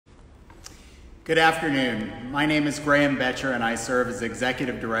Good afternoon. My name is Boettcher and I serve as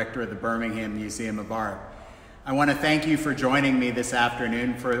Executive Director of the Birmingham Museum of Art. I want to thank you for joining me this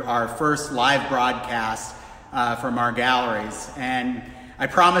afternoon for our first live broadcast from our galleries. And I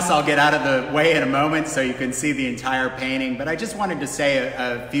promise I'll get out of the way in a moment so you can see the entire painting, but I just wanted to say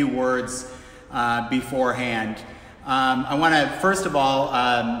a few words beforehand. I want to first of all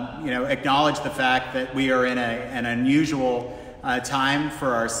acknowledge the fact that we are in an unusual time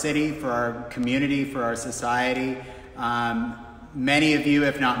for our city, for our community, for our society. Many of you,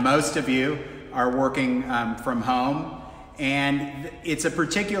 if not most of you, are working from home, and it's a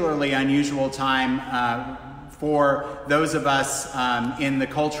particularly unusual time for those of us in the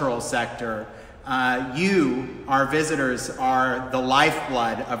cultural sector. You, our visitors, are the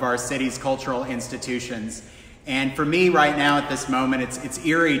lifeblood of our city's cultural institutions. And for me right now at this moment, it's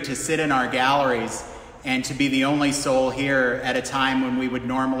eerie to sit in our galleries and to be the only soul here at a time when we would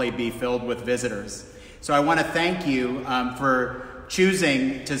normally be filled with visitors. So I want to thank you for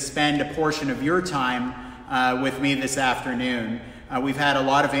choosing to spend a portion of your time with me this afternoon. We've had a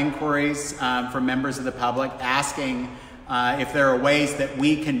lot of inquiries from members of the public asking if there are ways that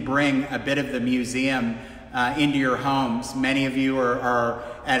we can bring a bit of the museum into your homes. Many of you are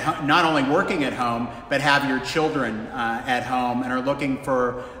not only working at home, but have your children at home and are looking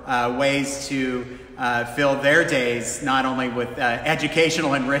for ways to fill their days not only with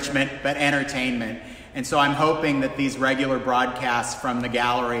educational enrichment, but entertainment. And so I'm hoping that these regular broadcasts from the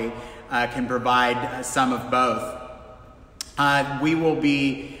gallery can provide some of both. I'll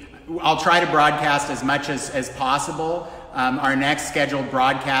try to broadcast as much as possible. Our next scheduled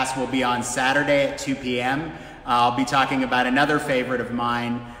broadcast will be on Saturday at 2 p.m. I'll be talking about another favorite of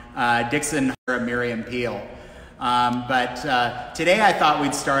mine, Dixon Miriam Peele. But today I thought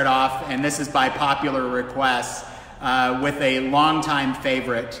we'd start off, and this is by popular request, with a longtime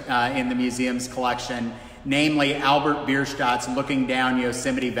favorite in the museum's collection, namely Albert Bierstadt's Looking Down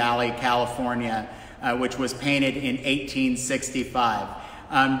Yosemite Valley, California, which was painted in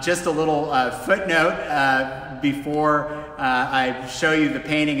 1865. Just a little footnote before I show you the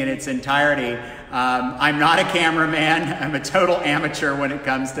painting in its entirety. I'm not a cameraman. I'm a total amateur when it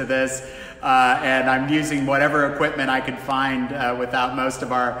comes to this. And I'm using whatever equipment I could find without most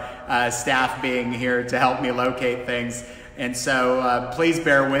of our staff being here to help me locate things. And so please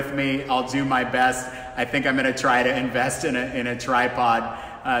bear with me. I'll do my best. I think I'm going to try to invest in a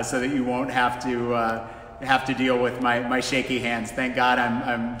tripod so that you won't have to deal with my shaky hands. Thank God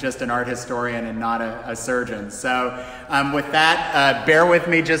I'm just an art historian and not a surgeon. So with that, bear with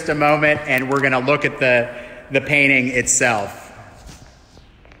me just a moment, and we're going to look at the painting itself.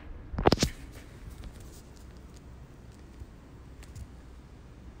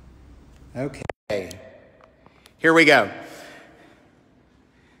 Okay, here we go.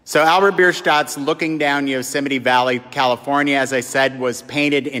 So Albert Bierstadt's Looking Down Yosemite Valley, California, as I said, was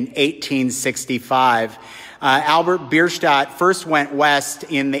painted in 1865. Albert Bierstadt first went west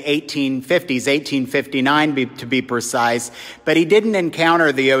in the 1850s, 1859 to be precise, but he didn't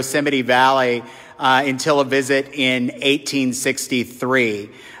encounter the Yosemite Valley until a visit in 1863.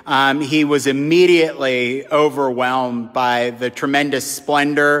 He was immediately overwhelmed by the tremendous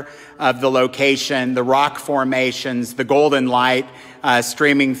splendor of the location, the rock formations, the golden light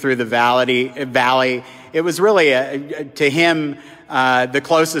streaming through the valley. It was really, to him, the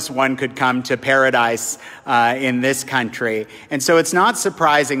closest one could come to paradise in this country. And so it's not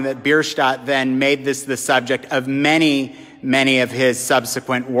surprising that Bierstadt then made this the subject of many of his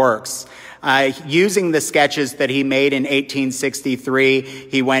subsequent works. Using the sketches that he made in 1863,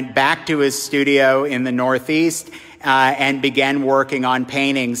 he went back to his studio in the Northeast and began working on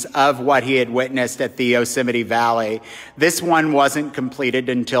paintings of what he had witnessed at the Yosemite Valley. This one wasn't completed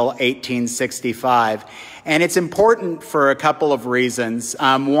until 1865. And it's important for a couple of reasons.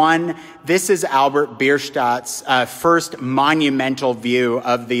 One, this is Albert Bierstadt's first monumental view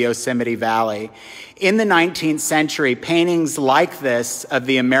of the Yosemite Valley. In the 19th century, paintings like this of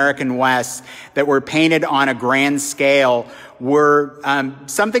the American West that were painted on a grand scale were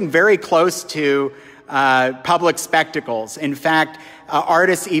something very close to public spectacles. In fact,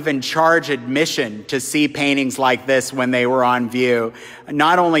 artists even charge admission to see paintings like this when they were on view.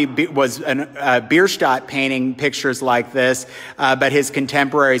 Not only was Bierstadt painting pictures like this, but his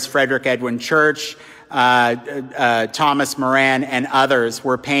contemporaries Frederick Edwin Church, Thomas Moran, and others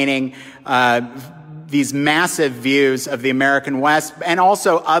were painting these massive views of the American West and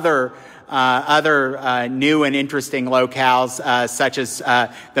also other other new and interesting locales, such as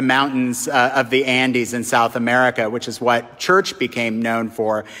the mountains of the Andes in South America, which is what Church became known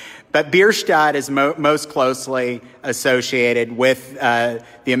for. But Bierstadt is most closely associated with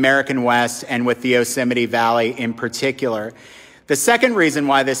the American West and with the Yosemite Valley in particular. The second reason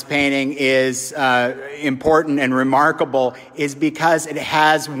why this painting is important and remarkable is because it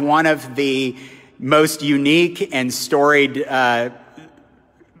has one of the most unique and storied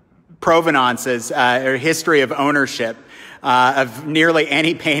provenances or history of ownership of nearly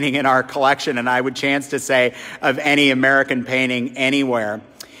any painting in our collection, and I would chance to say of any American painting anywhere.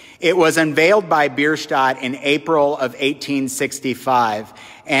 It was unveiled by Bierstadt in April of 1865.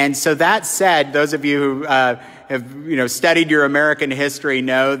 And so that said, those of you who have studied your American history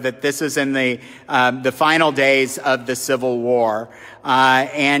know that this is in the final days of the Civil War.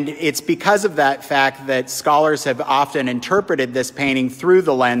 And it's because of that fact that scholars have often interpreted this painting through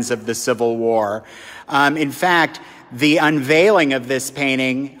the lens of the Civil War. In fact, the unveiling of this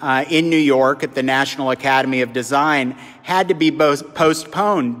painting in New York at the National Academy of Design had to be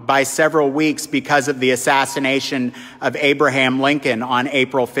postponed by several weeks because of the assassination of Abraham Lincoln on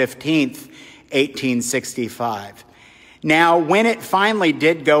April 15th, 1865. Now, when it finally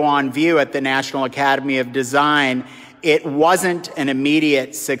did go on view at the National Academy of Design, it wasn't an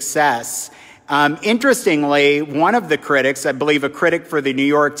immediate success. Interestingly, one of the critics, I believe a critic for the New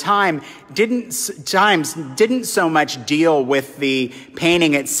York Times, didn't so much deal with the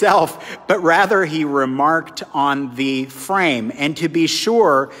painting itself, but rather he remarked on the frame. And to be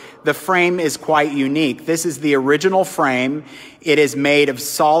sure, the frame is quite unique. This is the original frame. It is made of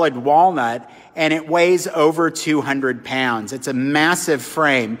solid walnut, and it weighs over 200 pounds. It's a massive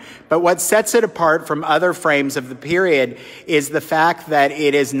frame. But what sets it apart from other frames of the period is the fact that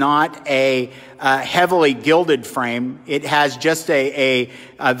it is not a heavily gilded frame. It has just a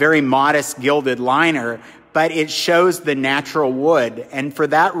very modest gilded liner, but it shows the natural wood. And for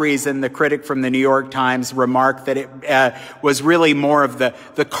that reason, the critic from the New York Times remarked that it was really more of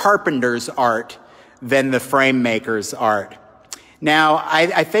the carpenter's art than the frame maker's art. Now,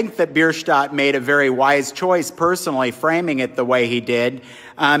 I think that Bierstadt made a very wise choice, personally, framing it the way he did,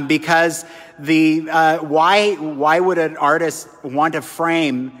 because why would an artist want a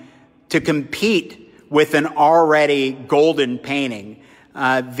frame to compete with an already golden painting?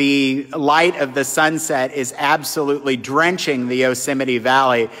 The light of the sunset is absolutely drenching the Yosemite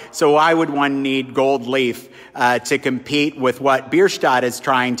Valley, so why would one need gold leaf to compete with what Bierstadt is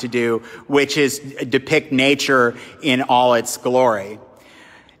trying to do, which is depict nature in all its glory?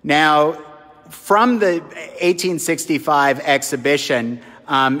 Now, from the 1865 exhibition,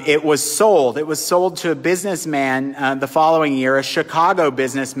 it was sold. It was sold to a businessman the following year, a Chicago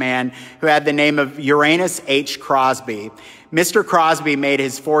businessman who had the name of Uranus H. Crosby. Mr. Crosby made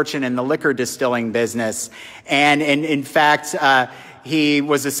his fortune in the liquor distilling business, and in fact, he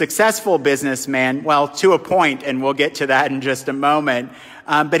was a successful businessman, well, to a point, and we'll get to that in just a moment,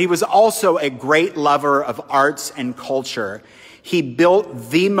 but he was also a great lover of arts and culture. He built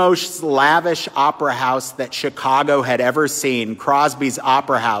the most lavish opera house that Chicago had ever seen, Crosby's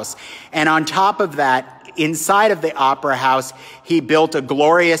Opera House. And on top of that, inside of the opera house, he built a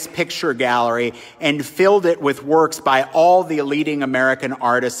glorious picture gallery and filled it with works by all the leading American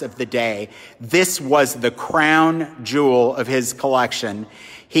artists of the day. This was the crown jewel of his collection.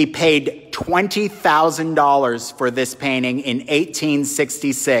 He paid $20,000 for this painting in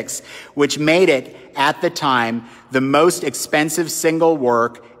 1866, which made it, at the time, the most expensive single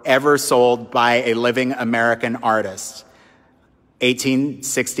work ever sold by a living American artist.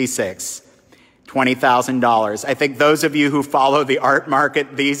 1866. $20,000. I think those of you who follow the art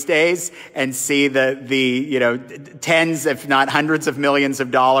market these days and see the tens, if not hundreds of millions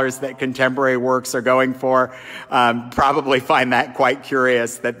of dollars that contemporary works are going for, probably find that quite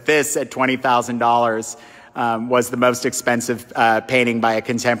curious that this at $20,000 was the most expensive painting by a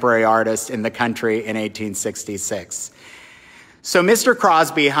contemporary artist in the country in 1866. So Mr.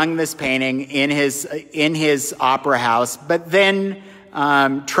 Crosby hung this painting in his opera house, but then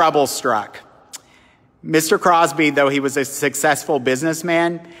trouble struck. Mr. Crosby, though he was a successful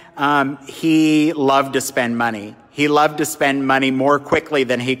businessman, he loved to spend money. He loved to spend money more quickly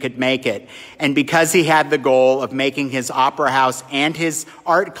than he could make it. And because he had the goal of making his opera house and his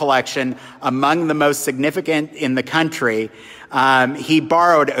art collection among the most significant in the country, he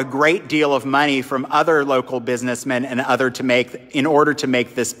borrowed a great deal of money from other local businessmen and in order to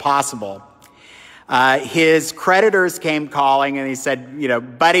make this possible. His creditors came calling and he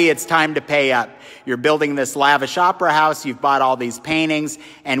said, buddy, it's time to pay up. You're building this lavish opera house, you've bought all these paintings,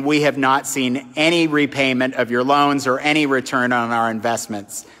 and we have not seen any repayment of your loans or any return on our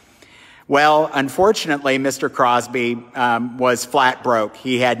investments. Well, unfortunately, Mr. Crosby was flat broke.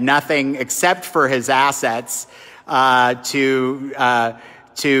 He had nothing except for his assets to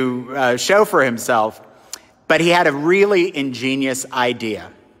show for himself. But he had a really ingenious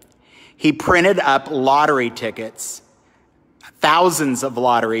idea. He printed up lottery tickets, thousands of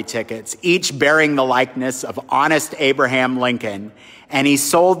lottery tickets, each bearing the likeness of honest Abraham Lincoln, and he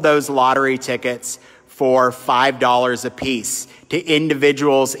sold those lottery tickets for $5 a piece to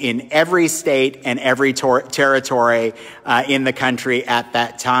individuals in every state and every territory in the country at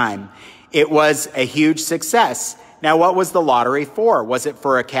that time. It was a huge success. Now, what was the lottery for? Was it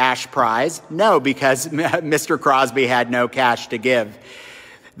for a cash prize? No, because Mr. Crosby had no cash to give.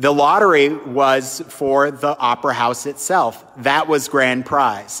 The lottery was for the Opera House itself. That was grand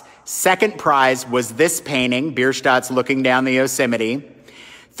prize. Second prize was this painting, Bierstadt's Looking Down the Yosemite.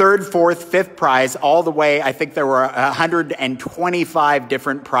 Third, fourth, fifth prize, all the way, I think there were 125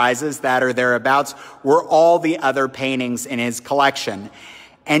 different prizes that or thereabouts, were all the other paintings in his collection.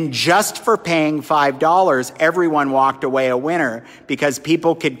 And just for paying $5, everyone walked away a winner because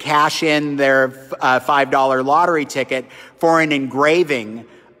people could cash in their $5 lottery ticket for an engraving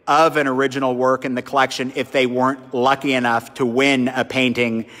of an original work in the collection if they weren't lucky enough to win a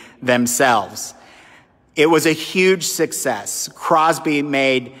painting themselves. It was a huge success. Crosby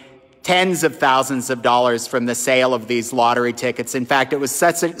made tens of thousands of dollars from the sale of these lottery tickets. In fact, it was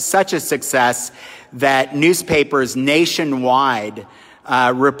such a success that newspapers nationwide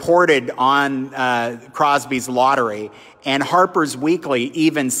reported on Crosby's lottery, and Harper's Weekly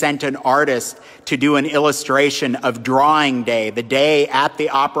even sent an artist to do an illustration of drawing day, the day at the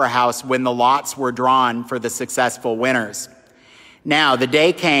Opera House when the lots were drawn for the successful winners. Now, the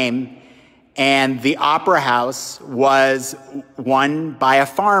day came, and the Opera House was won by a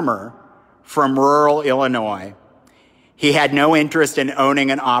farmer from rural Illinois. He had no interest in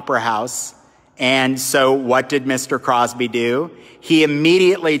owning an opera house. And so what did Mr. Crosby do? He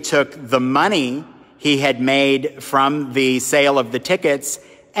immediately took the money he had made from the sale of the tickets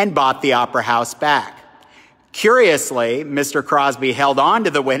and bought the Opera House back. Curiously, Mr. Crosby held on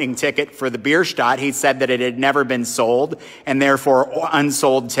to the winning ticket for the Bierstadt. He said that it had never been sold, and therefore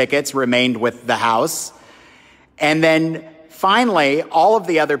unsold tickets remained with the house. And then finally, all of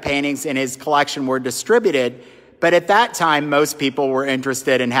the other paintings in his collection were distributed, but at that time, most people were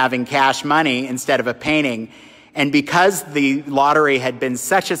interested in having cash money instead of a painting. And because the lottery had been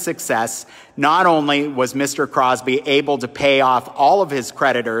such a success, not only was Mr. Crosby able to pay off all of his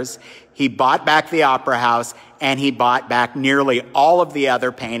creditors, he bought back the Opera House, and he bought back nearly all of the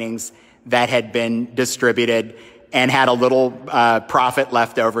other paintings that had been distributed and had a little profit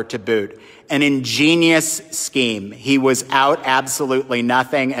left over to boot. An ingenious scheme. He was out absolutely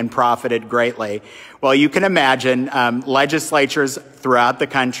nothing and profited greatly. Well, you can imagine legislatures throughout the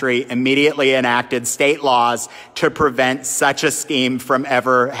country immediately enacted state laws to prevent such a scheme from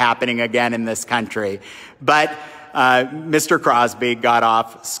ever happening again in this country. But Mr. Crosby got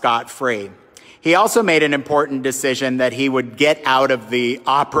off scot-free. He also made an important decision that he would get out of the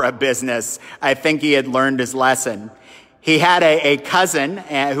opera business. I think he had learned his lesson. He had a cousin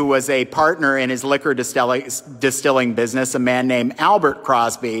who was a partner in his liquor distilling business, a man named Albert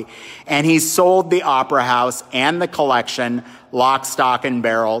Crosby, and he sold the Opera House and the collection lock, stock, and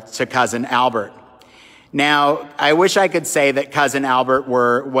barrel to Cousin Albert. Now, I wish I could say that Cousin Albert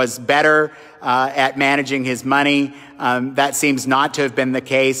was better at managing his money. That seems not to have been the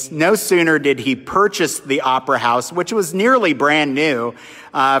case. No sooner did he purchase the Opera House, which was nearly brand new,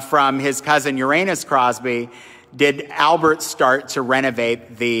 from his cousin Uranus Crosby, did Albert start to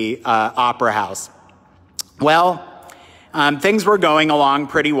renovate the Opera House. Well, things were going along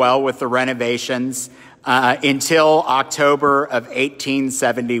pretty well with the renovations until October of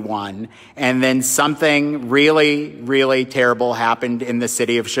 1871. And then something really, really terrible happened in the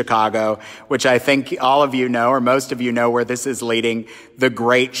city of Chicago, which I think all of you know, or most of you know where this is leading, the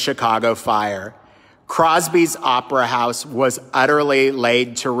Great Chicago Fire. Crosby's Opera House was utterly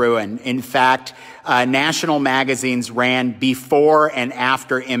laid to ruin. In fact, national magazines ran before and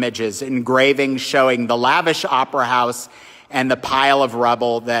after images, engravings showing the lavish opera house and the pile of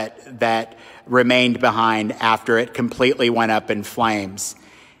rubble that remained behind after it completely went up in flames.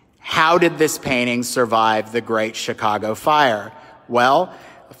 How did this painting survive the Great Chicago Fire? Well,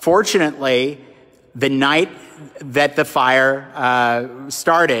 fortunately, the night that the fire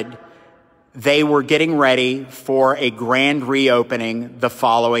started, they were getting ready for a grand reopening the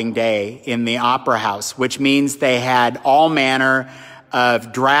following day in the Opera House, which means they had all manner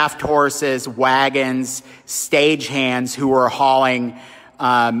of draft horses, wagons, stagehands who were hauling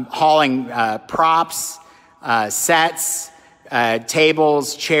props, sets,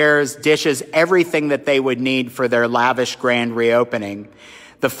 tables, chairs, dishes, everything that they would need for their lavish grand reopening.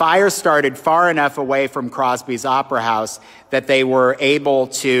 The fire started far enough away from Crosby's Opera House that they were able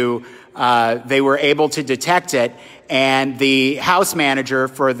to detect it, and the house manager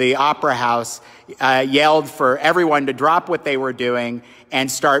for the Opera House yelled for everyone to drop what they were doing and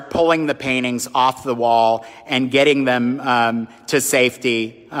start pulling the paintings off the wall and getting them to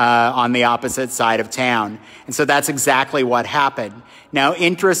safety on the opposite side of town. And so that's exactly what happened. Now,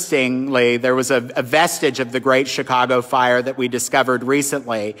 interestingly, there was a vestige of the Great Chicago Fire that we discovered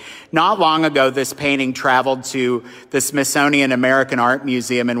recently. Not long ago, this painting traveled to the Smithsonian American Art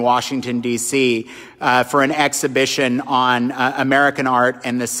Museum in Washington, D.C. For an exhibition on American art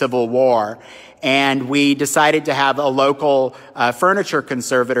and the Civil War. And we decided to have a local furniture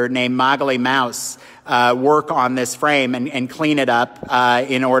conservator named Magali Mouse work on this frame and clean it up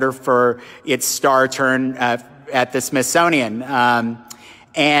in order for its star turn at the Smithsonian.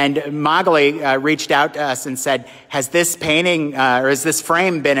 And Magali reached out to us and said, has this painting or has this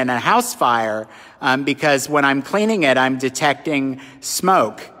frame been in a house fire? Because when I'm cleaning it, I'm detecting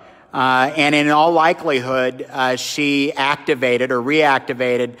smoke. And in all likelihood, she activated or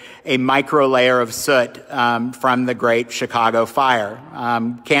reactivated a micro layer of soot from the Great Chicago Fire.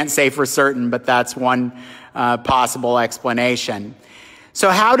 Can't say for certain, but that's one possible explanation. So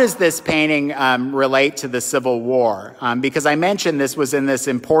how does this painting relate to the Civil War? Because I mentioned this was in this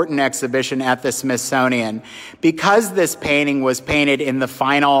important exhibition at the Smithsonian. Because this painting was painted in the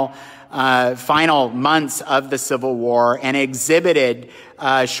final months of the Civil War and exhibited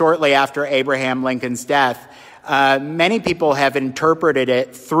shortly after Abraham Lincoln's death, many people have interpreted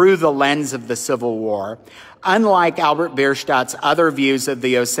it through the lens of the Civil War. Unlike Albert Bierstadt's other views of the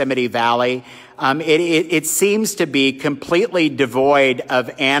Yosemite Valley, it seems to be completely devoid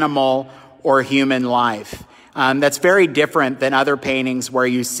of animal or human life. That's very different than other paintings where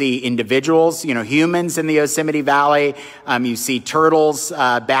you see individuals, humans in the Yosemite Valley. You see turtles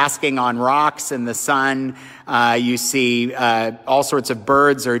basking on rocks in the sun. You see all sorts of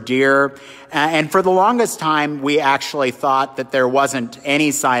birds or deer. And for the longest time, we actually thought that there wasn't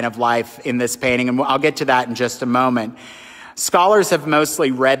any sign of life in this painting, and I'll get to that in just a moment. Scholars have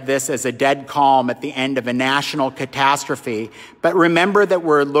mostly read this as a dead calm at the end of a national catastrophe, but remember that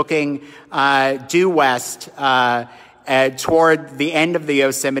we're looking due west toward the end of the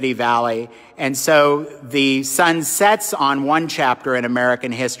Yosemite Valley, and so the sun sets on one chapter in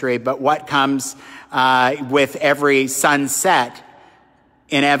American history, but what comes with every sunset?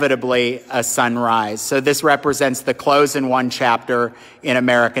 Inevitably a sunrise. So this represents the close in one chapter in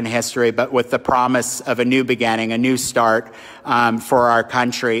American history, but with the promise of a new beginning, a new start for our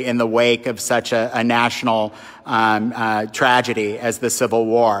country in the wake of such a national tragedy as the Civil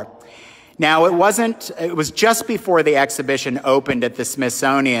War. Now, it was just before the exhibition opened at the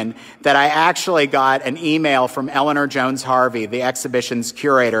Smithsonian that I actually got an email from Eleanor Jones Harvey, the exhibition's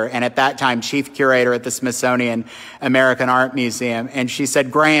curator, and at that time, chief curator at the Smithsonian American Art Museum. And she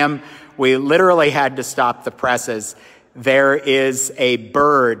said, Graham, we literally had to stop the presses. There is a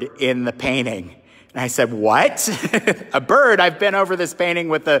bird in the painting. And I said, what? A bird? I've been over this painting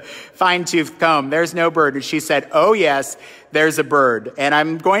with a fine-tooth comb. There's no bird. And she said, oh, yes, there's a bird. And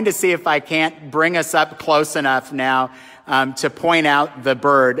I'm going to see if I can't bring us up close enough now to point out the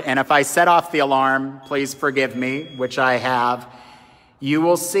bird. And if I set off the alarm, please forgive me, which I have, you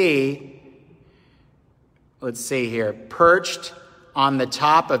will see, let's see here, perched on the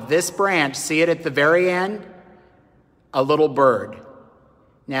top of this branch, see it at the very end? A little bird.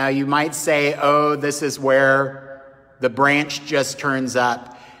 Now, you might say, oh, this is where the branch just turns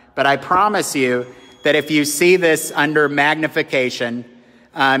up. But I promise you that if you see this under magnification,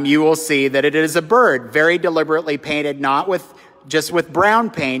 you will see that it is a bird, very deliberately painted, not just with brown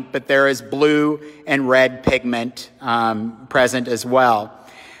paint, but there is blue and red pigment present as well.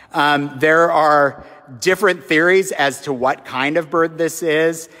 There are different theories as to what kind of bird this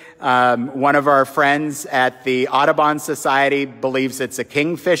is. One of our friends at the Audubon Society believes it's a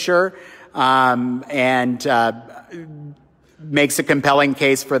kingfisher and makes a compelling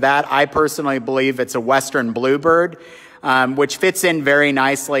case for that. I personally believe it's a western bluebird, which fits in very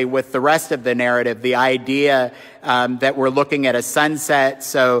nicely with the rest of the narrative, the idea that we're looking at a sunset,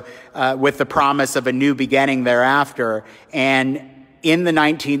 so with the promise of a new beginning thereafter. And in the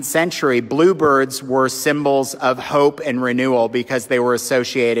 19th century, bluebirds were symbols of hope and renewal because they were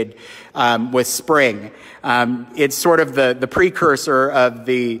associated with spring. It's sort of the precursor of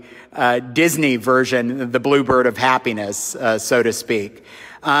the Disney version, the bluebird of happiness, so to speak.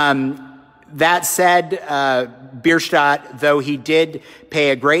 That said, Bierstadt, though he did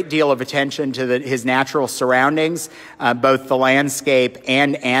pay a great deal of attention to his natural surroundings, both the landscape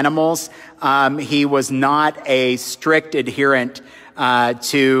and animals, he was not a strict adherent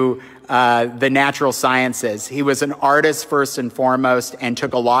to the natural sciences. He was an artist first and foremost and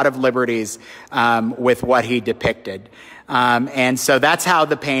took a lot of liberties with what he depicted. And so that's how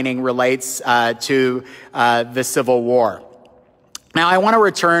the painting relates to the Civil War. Now, I want to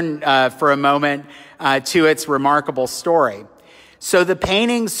return for a moment to its remarkable story. So the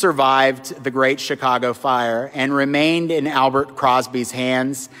painting survived the Great Chicago Fire and remained in Albert Crosby's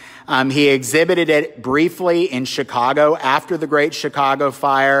hands. He exhibited it briefly in Chicago after the Great Chicago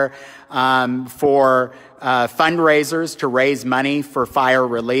Fire for fundraisers to raise money for fire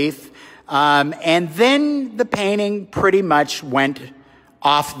relief. And then the painting pretty much went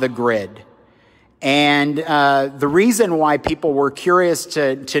off the grid. And the reason why people were curious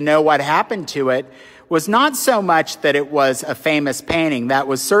to know what happened to it was not so much that it was a famous painting. That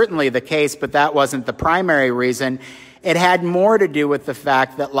was certainly the case, but that wasn't the primary reason. It had more to do with the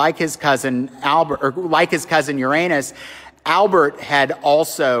fact that, like his cousin Uranus, Albert had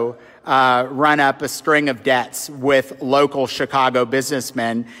also run up a string of debts with local Chicago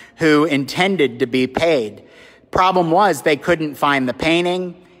businessmen who intended to be paid. Problem was, they couldn't find the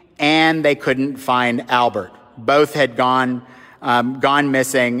painting and they couldn't find Albert. Both had gone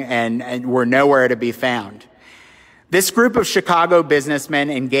missing and were nowhere to be found. This group of Chicago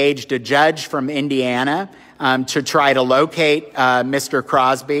businessmen engaged a judge from Indiana to try to locate Mr.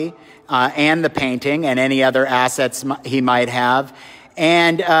 Crosby and the painting and any other assets he might have.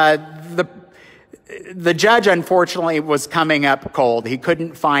 And the judge, unfortunately, was coming up cold. He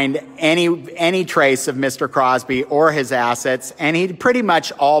couldn't find any trace of Mr. Crosby or his assets, and he'd pretty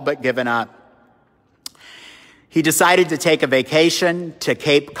much all but given up. He decided to take a vacation to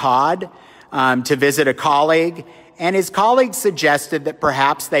Cape Cod to visit a colleague, and his colleague suggested that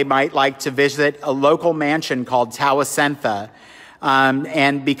perhaps they might like to visit a local mansion called Towasentha.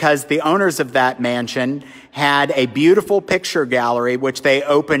 And because the owners of that mansion had a beautiful picture gallery which they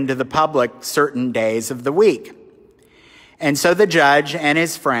opened to the public certain days of the week. And so the judge and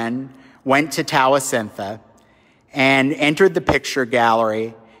his friend went to Towasentha and entered the picture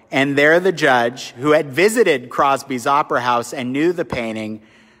gallery, and there the judge, who had visited Crosby's Opera House and knew the painting,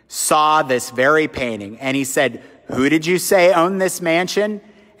 saw this very painting. And he said, "Who did you say owned this mansion?"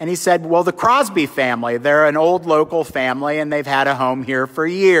 And he said, "Well, the Crosby family. They're an old local family, and they've had a home here for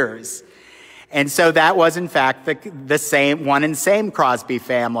years." And so that was, in fact, the same Crosby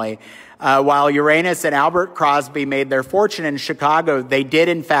family. While Uranus and Albert Crosby made their fortune in Chicago, they did,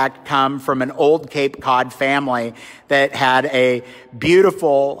 in fact, come from an old Cape Cod family that had a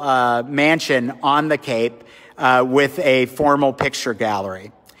beautiful mansion on the Cape with a formal picture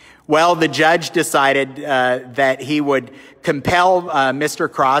gallery. Well, the judge decided that he would compel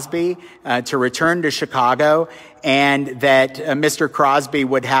Mr. Crosby to return to Chicago, and that Mr. Crosby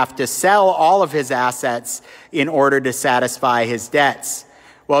would have to sell all of his assets in order to satisfy his debts.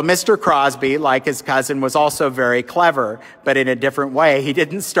 Well, Mr. Crosby, like his cousin, was also very clever, but in a different way. He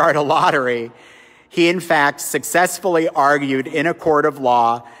didn't start a lottery. He, in fact, successfully argued in a court of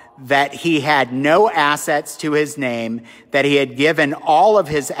law that he had no assets to his name, that he had given all of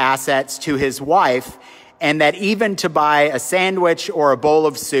his assets to his wife, and that even to buy a sandwich or a bowl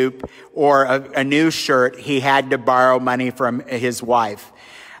of soup or a new shirt, he had to borrow money from his wife.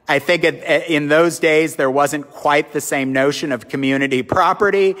 I think in those days, there wasn't quite the same notion of community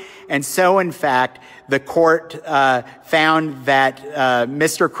property. And so, in fact, the court found that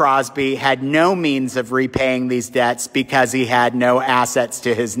Mr. Crosby had no means of repaying these debts because he had no assets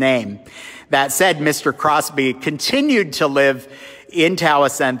to his name. That said, Mr. Crosby continued to live in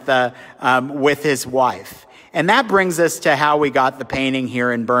Towasentha with his wife. And that brings us to how we got the painting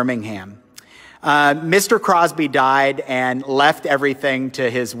here in Birmingham. Mr. Crosby died and left everything to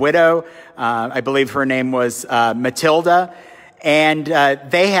his widow. I believe her name was Matilda. And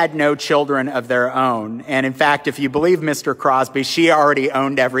they had no children of their own. And in fact, if you believe Mr. Crosby, she already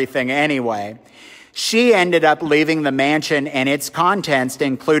owned everything anyway. She ended up leaving the mansion and its contents,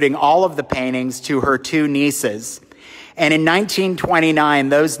 including all of the paintings, to her two nieces. And in 1929,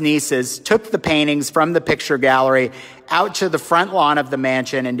 those nieces took the paintings from the picture gallery out to the front lawn of the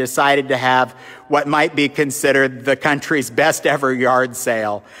mansion and decided to have what might be considered the country's best ever yard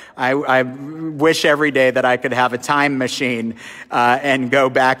sale. I wish every day that I could have a time machine and go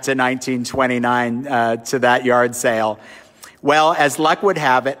back to 1929 to that yard sale. Well, as luck would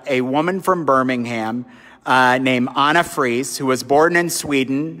have it, a woman from Birmingham named Anna Fries, who was born in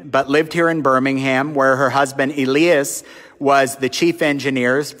Sweden but lived here in Birmingham, where her husband Elias was the chief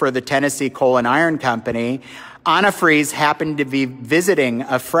engineer for the Tennessee Coal and Iron Company. Anna Fries happened to be visiting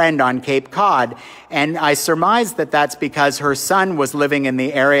a friend on Cape Cod, and I surmise that that's because her son was living in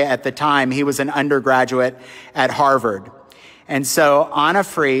the area at the time. He was an undergraduate at Harvard. And so Anna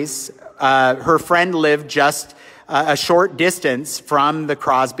Fries, her friend lived just a short distance from the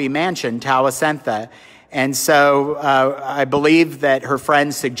Crosby mansion, Towasentha. And so I believe that her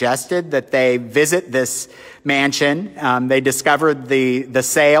friend suggested that they visit this mansion. They discovered the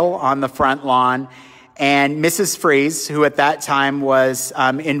sail on the front lawn. And Mrs. Fries, who at that time was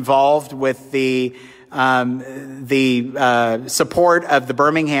involved with the support of the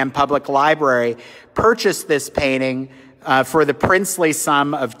Birmingham Public Library, purchased this painting for the princely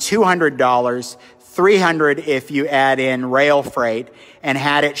sum of $200, $300 if you add in rail freight, and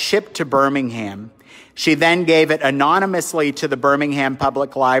had it shipped to Birmingham. She then gave it anonymously to the Birmingham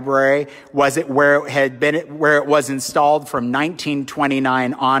Public Library, where it was installed from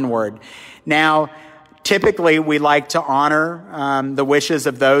 1929 onward. Now, typically, we like to honor the wishes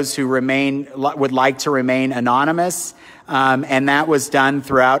of those who would like to remain anonymous, and that was done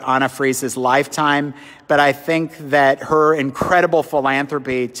throughout Anna Fries's lifetime. But I think that her incredible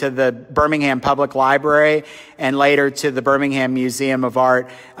philanthropy to the Birmingham Public Library and later to the Birmingham Museum of Art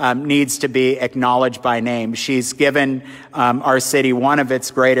needs to be acknowledged by name. She's given our city one of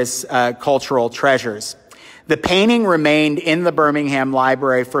its greatest cultural treasures. The painting remained in the Birmingham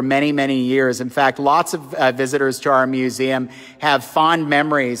Library for many, many years. In fact, lots of visitors to our museum have fond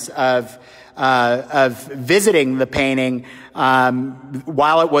memories of visiting the painting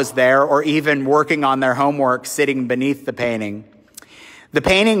while it was there, or even working on their homework sitting beneath the painting. The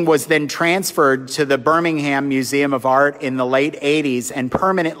painting was then transferred to the Birmingham Museum of Art in the late 80s and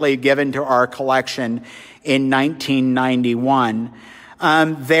permanently given to our collection in 1991.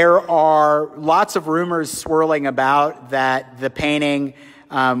 There are lots of rumors swirling about that the painting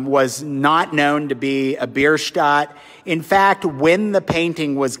was not known to be a Bierstadt. In fact, when the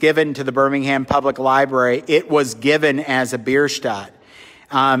painting was given to the Birmingham Public Library, it was given as a Bierstadt.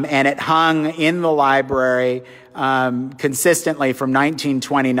 And it hung in the library consistently from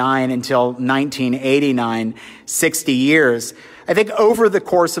 1929 until 1989, 60 years. I think over the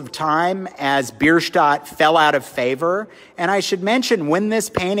course of time, as Bierstadt fell out of favor, and I should mention when this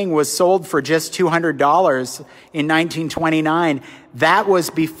painting was sold for just $200 in 1929, that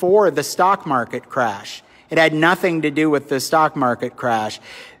was before the stock market crash. It had nothing to do with the stock market crash.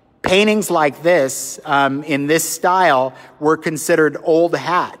 Paintings like this, in this style, were considered old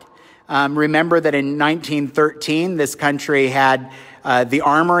hat. Remember that in 1913, this country had the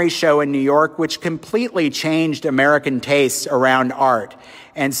Armory Show in New York, which completely changed American tastes around art.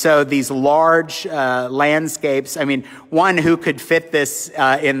 And so these large landscapes, I mean, one, who could fit this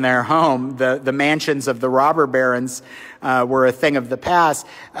in their home? The mansions of the robber barons were a thing of the past.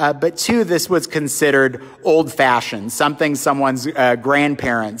 But two, this was considered old-fashioned, something someone's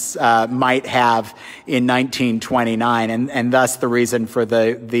grandparents might have in 1929, and thus the reason for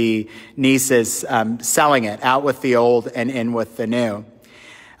the nieces selling it, out with the old and in with the new.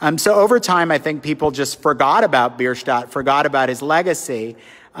 So over time, I think people just forgot about Bierstadt, forgot about his legacy.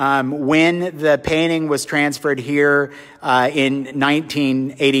 When the painting was transferred here in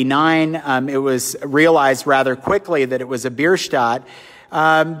 1989, it was realized rather quickly that it was a Bierstadt,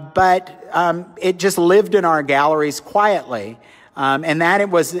 but it just lived in our galleries quietly. And that it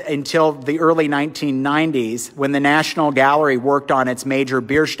was until the early 1990s when the National Gallery worked on its major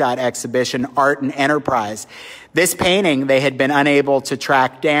Bierstadt exhibition, Art and Enterprise. This painting they had been unable to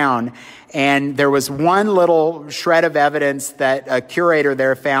track down, and there was one little shred of evidence that a curator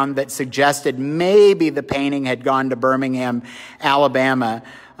there found that suggested maybe the painting had gone to Birmingham, Alabama.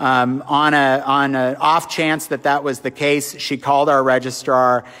 On an off chance that that was the case, she called our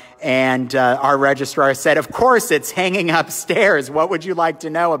registrar, and our registrar said, "Of course, it's hanging upstairs. What would you like to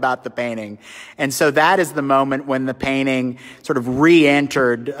know about the painting?" And so that is the moment when the painting sort of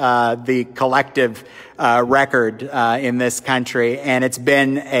re-entered the collective record in this country, and it's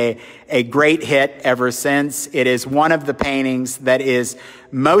been a great hit ever since. It is one of the paintings that is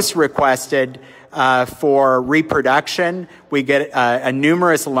most requested for reproduction. We get a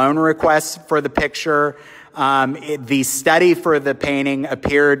numerous loan requests for the picture. The study for the painting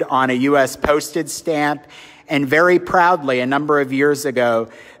appeared on a U.S. postage stamp, and very proudly, a number of years ago,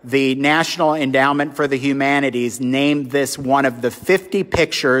 the National Endowment for the Humanities named this one of the 50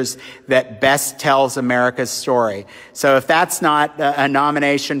 pictures that best tells America's story. So if that's not a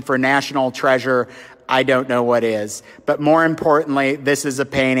nomination for National Treasure, I don't know what is. But more importantly, this is a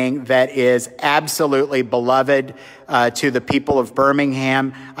painting that is absolutely beloved to the people of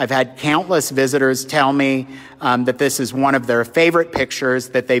Birmingham. I've had countless visitors tell me that this is one of their favorite pictures,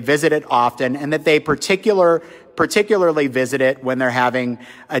 that they visit it often, and that they particularly visit it when they're having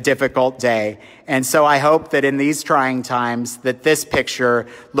a difficult day. And so I hope that in these trying times that this picture,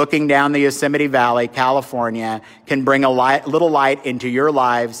 looking down the Yosemite Valley, California, can bring a little light into your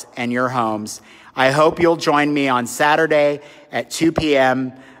lives and your homes. I hope you'll join me on Saturday at 2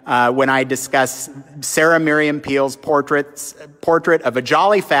 p.m. When I discuss Sarah Miriam Peel's portrait of a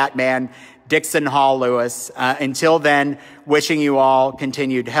jolly fat man, Dixon Hall Lewis. Until then, wishing you all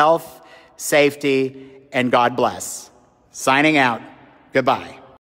continued health, safety, and God bless. Signing out. Goodbye.